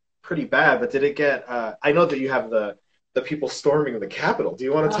pretty bad, but did it get? I know that you have the people storming the Capitol. Do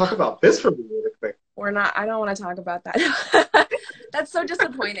you want to talk about this for me really quick? I don't want to talk about that. That's so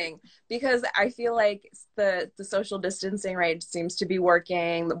disappointing because I feel like the social distancing right seems to be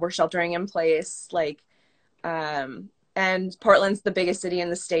working. We're sheltering in place, like, and Portland's the biggest city in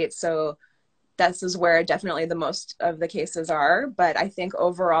the state, so this is where definitely the most of the cases are. But I think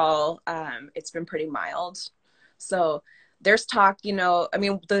overall, it's been pretty mild. So there's talk, you know, I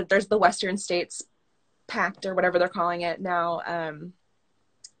mean, there's the Western States Pact or whatever they're calling it now.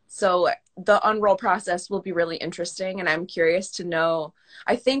 So the unroll process will be really interesting, and I'm curious to know.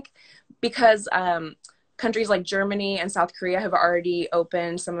 I think because countries like Germany and South Korea have already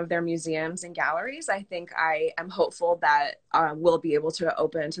opened some of their museums and galleries, I think I am hopeful that we'll be able to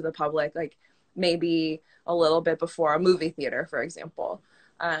open to the public, like maybe a little bit before a movie theater, for example.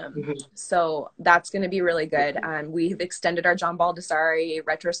 So that's going to be really good. We've extended our John Baldessari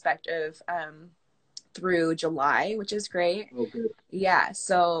retrospective through July, which is great. Okay. Yeah.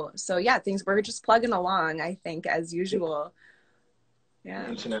 So yeah, we're just plugging along, I think, as usual. Yeah.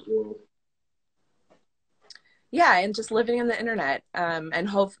 Internet world. Yeah, and just living in the internet. And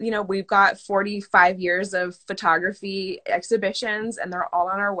hope, you know, we've got 45 years of photography exhibitions, and they're all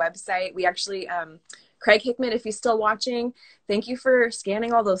on our website. We actually, Craig Hickman, if he's still watching, thank you for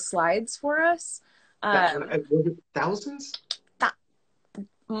scanning all those slides for us. Was it thousands?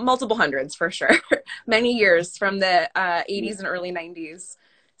 Multiple hundreds for sure. Many years from the 80s and early 90s.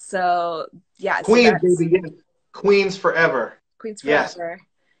 So yeah, Queens, baby, yes. Queens forever. Queens forever.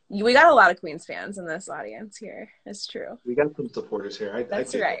 Yes. We got a lot of Queens fans in this audience here. It's true. We got some supporters here.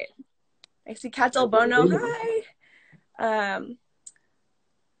 That's right. I see Kat Del Bono. Hi.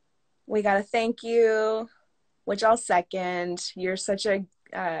 We got a thank you, which I'll second. You're such a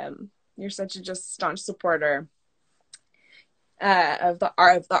just staunch supporter of the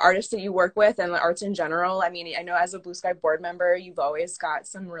artists that you work with and the arts in general. I mean, I know as a Blue Sky board member, you've always got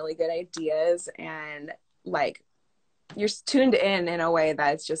some really good ideas, and like you're tuned in a way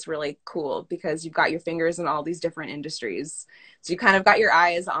that's just really cool because you've got your fingers in all these different industries. So you kind of got your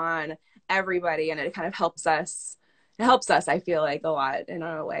eyes on everybody, and it kind of helps us. It helps us, I feel like, a lot in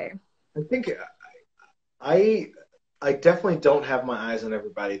a way. I think I definitely don't have my eyes on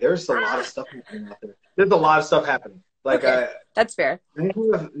everybody. There's a lot of stuff happening out there. There's a lot of stuff happening. Like, okay. That's fair.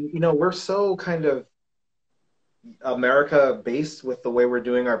 You know, we're so kind of America based with the way we're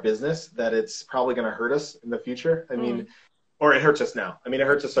doing our business that it's probably going to hurt us in the future. I mean, or it hurts us now. I mean, it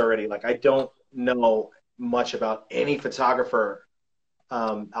hurts us already. Like, I don't know much about any photographer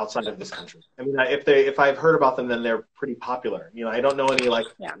outside of this country. I mean, if I've heard about them, then they're pretty popular. You know, I don't know any like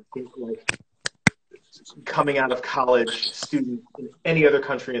coming out of college student in any other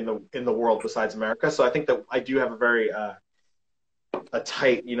country in the world besides America. So I think that I do have a very a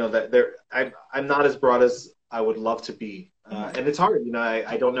tight, you know, that I'm not as broad as I would love to be, and it's hard. You know,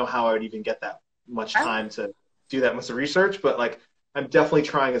 I don't know how I would even get that much time to do that much research, but like I'm definitely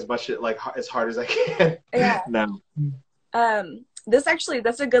trying as hard as I can. Yeah. now.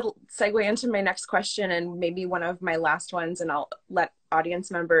 That's a good segue into my next question, and maybe one of my last ones, and I'll let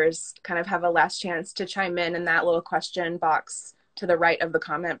audience members kind of have a last chance to chime in that little question box to the right of the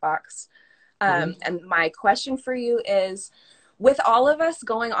comment box. And my question for you is, with all of us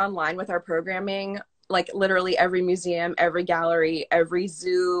going online with our programming, like literally every museum, every gallery, every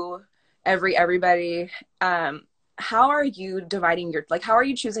zoo, everybody, how are you dividing how are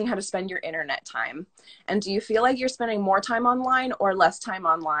you choosing how to spend your internet time? And do you feel like you're spending more time online or less time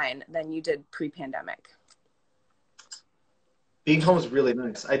online than you did pre-pandemic? Being home is really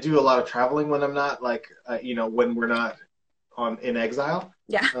nice. I do a lot of traveling when I'm not you know, when we're not in exile.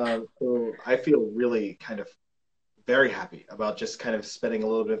 Yeah. So I feel really kind of very happy about just kind of spending a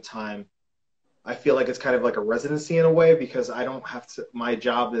little bit of time. I feel like it's kind of like a residency in a way because I don't have to, my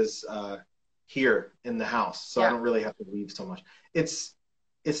job is here in the house. So I don't really have to leave so much. It's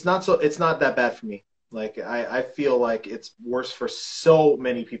not that bad for me. Like I feel like it's worse for so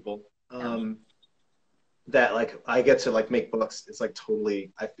many people. That like I get to like make books. It's like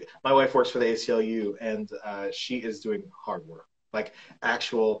totally. My wife works for the ACLU, and she is doing hard work, like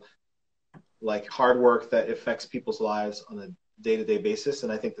actual, like hard work that affects people's lives on a day-to-day basis.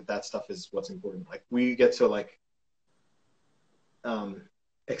 And I think that stuff is what's important. Like we get to like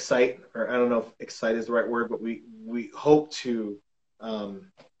excite, or I don't know if excite is the right word, but we hope to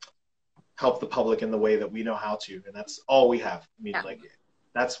help the public in the way that we know how to, and that's all we have. I mean, like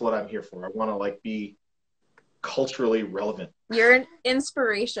that's what I'm here for. I want to like be culturally relevant. You're an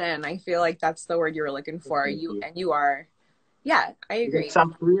inspiration. I feel like that's the word you were looking for. You are. Yeah, I agree.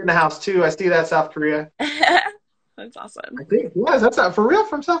 South Korea in the house too. I see that, South Korea. That's awesome. I think that's not for real,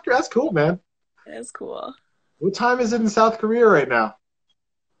 from South Korea. That's cool, man. It is cool. What time is it in South Korea right now?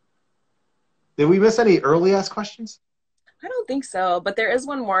 Did we miss any early ass questions? I don't think so, but there is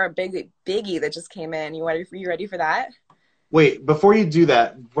one more biggie that just came in. You ready for that? Wait, before you do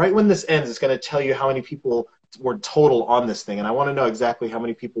that, right when this ends, it's going to tell you how many people were total on this thing, and I want to know exactly how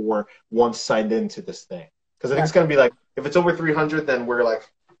many people were once signed into this thing, because I think Yeah, it's going to be like, if it's over 300, then we're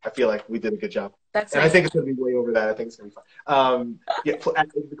like, I feel like we did a good job, that's and I nice. think it's going to be way over that. I think it's going to be fine. Yeah,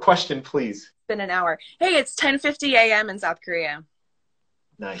 the question, please. It's been an hour. Hey, it's 10:50 a.m. in South Korea.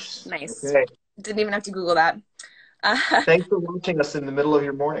 Nice. Nice. Okay. Didn't even have to Google that. Thanks for watching us in the middle of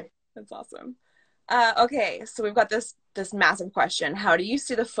your morning. That's awesome. Okay, so we've got this massive question. How do you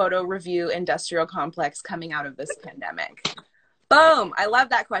see the photo review industrial complex coming out of this pandemic? Boom! I love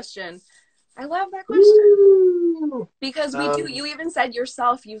that question. I love that question. Woo! Because you even said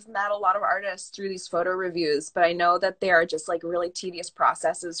yourself, you've met a lot of artists through these photo reviews, but I know that they are just like really tedious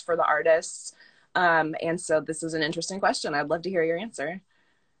processes for the artists. And so this is an interesting question. I'd love to hear your answer.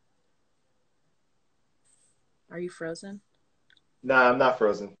 Are you frozen? Nah, I'm not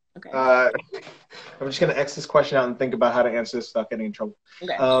frozen. Okay. I'm just going to X this question out and think about how to answer this without getting in trouble.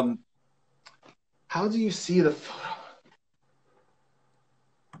 Okay. How do you see the photo?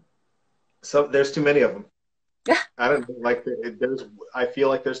 So there's too many of them. Yeah. I don't like there's. I feel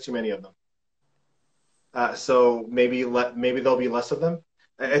like there's too many of them. So maybe there'll be less of them.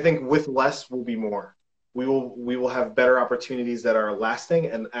 I think with less will be more. We will have better opportunities that are lasting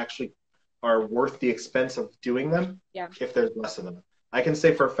and actually are worth the expense of doing them. Yeah. If there's less of them. I can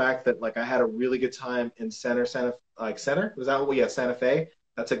say for a fact that like I had a really good time in Center. Center was that? Well, yeah, Santa Fe.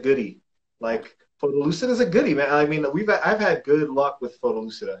 That's a goodie. Like Photolucida is a goodie, man. I mean, I've had good luck with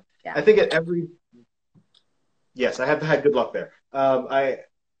Photolucida. Yeah. I think at every yes, I have had good luck there. I've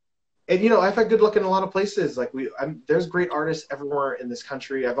had good luck in a lot of places. Like there's great artists everywhere in this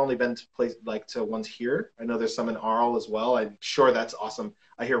country. I've only been to to ones here. I know there's some in Arl as well. I'm sure that's awesome.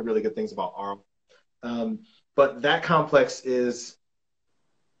 I hear really good things about Arl. But that complex is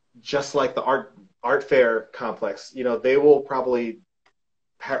just like the art fair complex. They will probably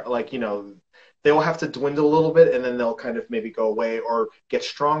they will have to dwindle a little bit, and then they'll kind of maybe go away or get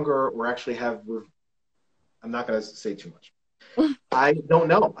stronger, or actually have. I'm not going to say too much. I don't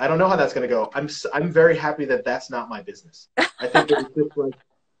know. I don't know how that's going to go. I'm very happy that that's not my business. I think that it's just like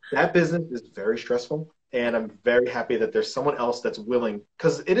that business is very stressful, and I'm very happy that there's someone else that's willing,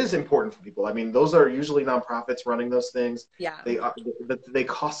 because it is important for people. I mean, those are usually nonprofits running those things. Yeah. They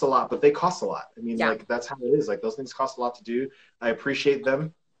cost a lot, but they cost a lot. I mean, Yeah. like that's how it is. Like those things cost a lot to do. I appreciate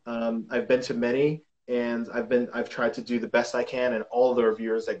them. I've been to many, and I've tried to do the best I can, and all the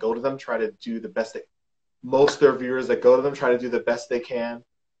reviewers that go to them try to do the best. Most of the reviewers that go to them try to do the best they can,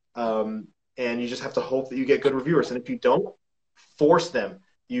 and you just have to hope that you get good reviewers. And if you don't, force them.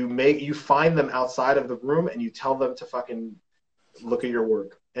 You find them outside of the room and you tell them to fucking look at your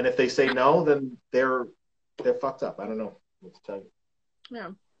work. And if they say no, then they're fucked up. I don't know what to tell you.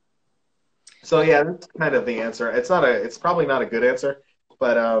 Yeah. So yeah, that's kind of the answer. It's probably not a good answer,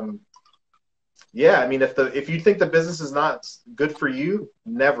 but yeah. I mean, if you think the business is not good for you,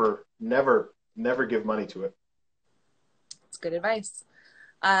 never give money to it. That's good advice.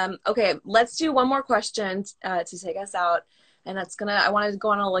 Okay, let's do one more question to take us out. And I wanted to go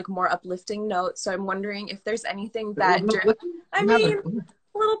on a like more uplifting note. So I'm wondering if there's anything that, a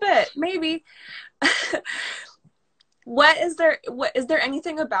little bit, maybe. Is there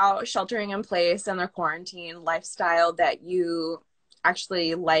anything about sheltering in place and their quarantine lifestyle that you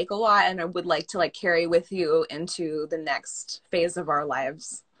actually like a lot and would like to like carry with you into the next phase of our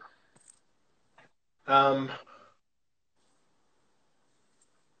lives?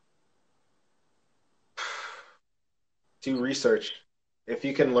 Do research. If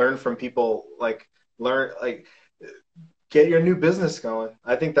you can learn from people, get your new business going.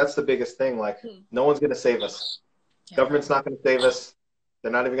 I think that's the biggest thing. Like, no one's going to save us. Yeah. Government's not going to save us.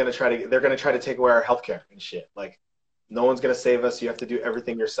 They're not even going to they're going to try to take away our healthcare and shit. Like, no one's going to save us. You have to do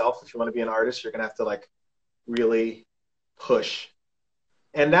everything yourself. If you want to be an artist, you're going to have to like really push.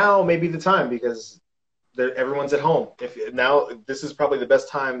 And now may be the time, because everyone's at home. Now this is probably the best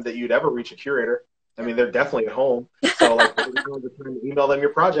time that you'd ever reach a curator. I mean, they're definitely at home. So, like, email them your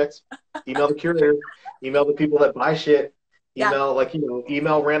projects, email the curators, email the people that buy shit,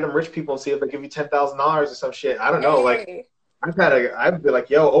 email random rich people and see if they give you $10,000 or some shit. I don't know. Like, I'd be like,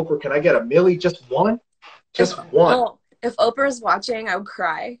 yo, Oprah, can I get a milli? Just one? Just one. Well, if Oprah's watching, I would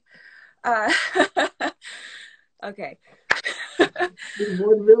cry. Okay.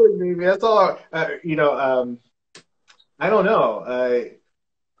 One milli, maybe. That's all. I don't know.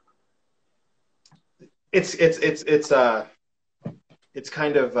 It's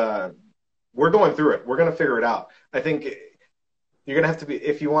kind of we're going through it. We're going to figure it out. I think you're gonna have to be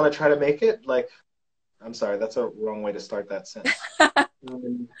if you want to try to make it. Like, I'm sorry, that's a wrong way to start that sentence.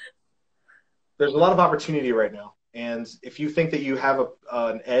 Um, there's a lot of opportunity right now, and if you think that you have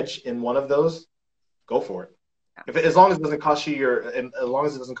an edge in one of those, go for it. If it, as long as it doesn't cost you your, and as long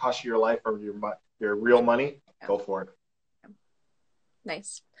as it doesn't cost you your life or your real money, go for it.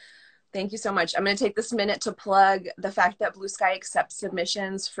 Nice. Thank you so much. I'm going to take this minute to plug the fact that Blue Sky accepts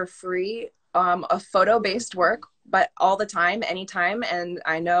submissions for free of photo-based work, but all the time, anytime. And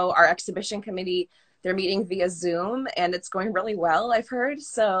I know our exhibition committee, they're meeting via Zoom, and it's going really well, I've heard.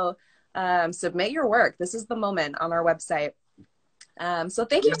 So submit your work. This is the moment on our website. So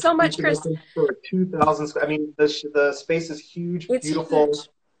thank you so much, Kris. For 2,000, I mean, the space is huge, It's beautiful. huge.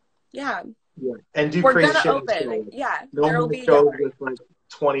 Yeah. Yeah. And do We're crazy gonna shit. open. Yeah. No There will one be shows with like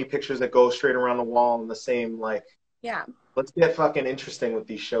 20 pictures that go straight around the wall in the same, like, yeah. let's get fucking interesting with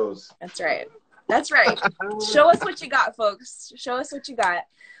these shows. That's right. That's right. Show us what you got, folks. Show us what you got.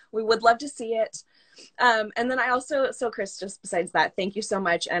 We would love to see it. And then I also, so Kris, just besides that, thank you so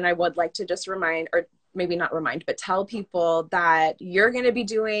much. And I would like to just remind, or maybe not remind, but tell people that you're going to be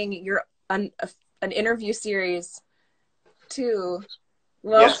doing an interview series too.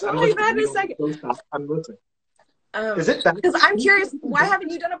 Well, Yes, I'll be back in a second. I'm listening. Is it that? Because I'm curious, why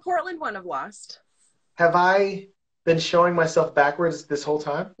haven't you done a Portland one of Lost? Have I been showing myself backwards this whole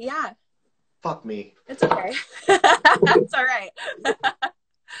time? Yeah. Fuck me. It's okay. It's all right.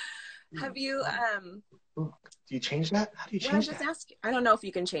 Have you do you change that? How do you change well, just that? ask. I don't know if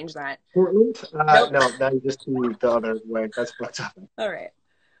you can change that. Portland? Nope. No, now you just do the other way. That's fucked up. All right.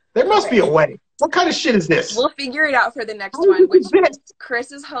 There must be a way. What kind of shit is this? We'll figure it out for the next one, which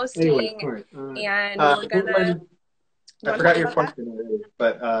Kris is hosting, anyway, and we're gonna. I forgot your question already,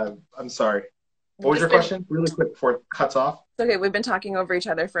 but I'm sorry. What was your question? Really quick before it cuts off. Okay, we've been talking over each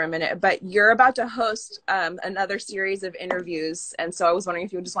other for a minute, but you're about to host another series of interviews, and so I was wondering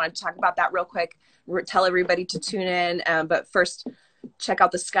if you just wanted to talk about that real quick. Tell everybody to tune in, but first, check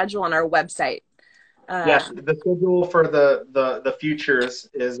out the schedule on our website. Yes, the schedule for the futures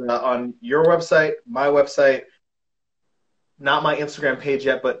is on your website, my website. Not my Instagram page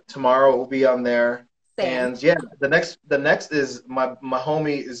yet, but tomorrow it will be on there. Same. And yeah, the next is my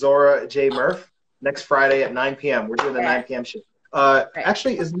homie Zora J Murph. Next Friday at 9 p.m. We're doing the 9 p.m. show.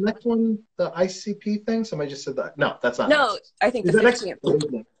 Actually, is the next one the ICP thing? Somebody just said that. No, that's not. No, I think the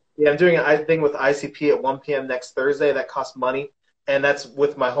 15th. Yeah, I'm doing a thing with ICP at 1 p.m. next Thursday. That costs money, and that's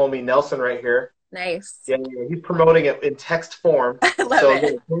with my homie Nelson right here. Nice. Yeah, he's promoting it in text form. I love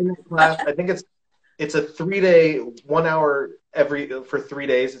it. Class, I think it's a 3-day, 1 hour for 3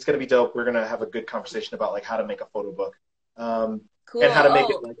 days. It's gonna be dope. We're gonna have a good conversation about like how to make a photo book. Cool. And how to make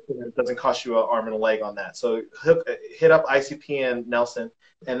it like so that it doesn't cost you an arm and a leg on that. So hit up ICP and Nelson,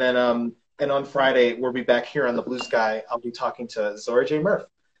 and then and on Friday we'll be back here on the Blue Sky. I'll be talking to Zora J Murph,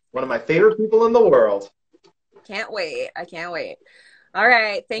 one of my favorite people in the world. Can't wait! I can't wait. All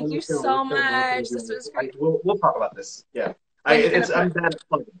right, thank you so much. This was great. We'll talk about this. Yeah, I'm bad at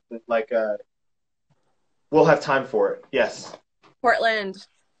fun, but like we'll have time for it. Yes. Portland.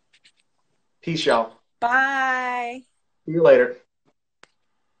 Peace, y'all. Bye. See you later.